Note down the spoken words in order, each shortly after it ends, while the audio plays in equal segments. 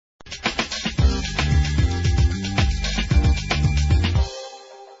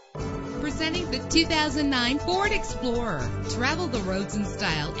2009 Ford Explorer. Travel the roads in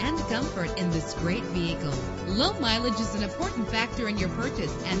style and comfort in this great vehicle. Low mileage is an important factor in your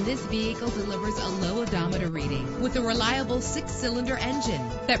purchase, and this vehicle delivers a low odometer reading with a reliable 6-cylinder engine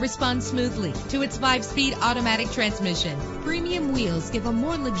that responds smoothly to its 5-speed automatic transmission. Premium wheels give a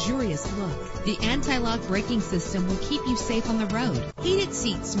more luxurious look. The anti-lock braking system will keep you safe on the road. Heated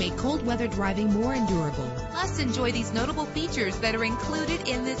seats make cold weather driving more endurable. Plus, enjoy these notable features that are included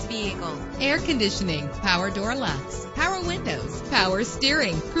in this vehicle: air conditioning, power door locks, power windows, power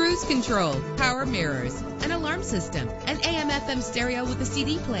steering, cruise control, power mirrors, an alarm system, an AM/FM stereo with a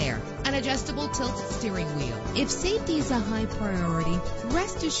CD player, an adjustable tilt steering wheel. If safety is a high priority,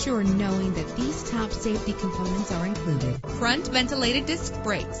 rest assured knowing that these top safety components are included: front ventilated disc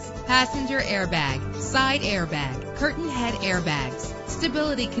brakes, passenger airbag, side airbag, curtain head airbags,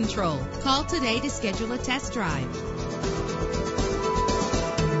 stability control. Call today to schedule a test drive.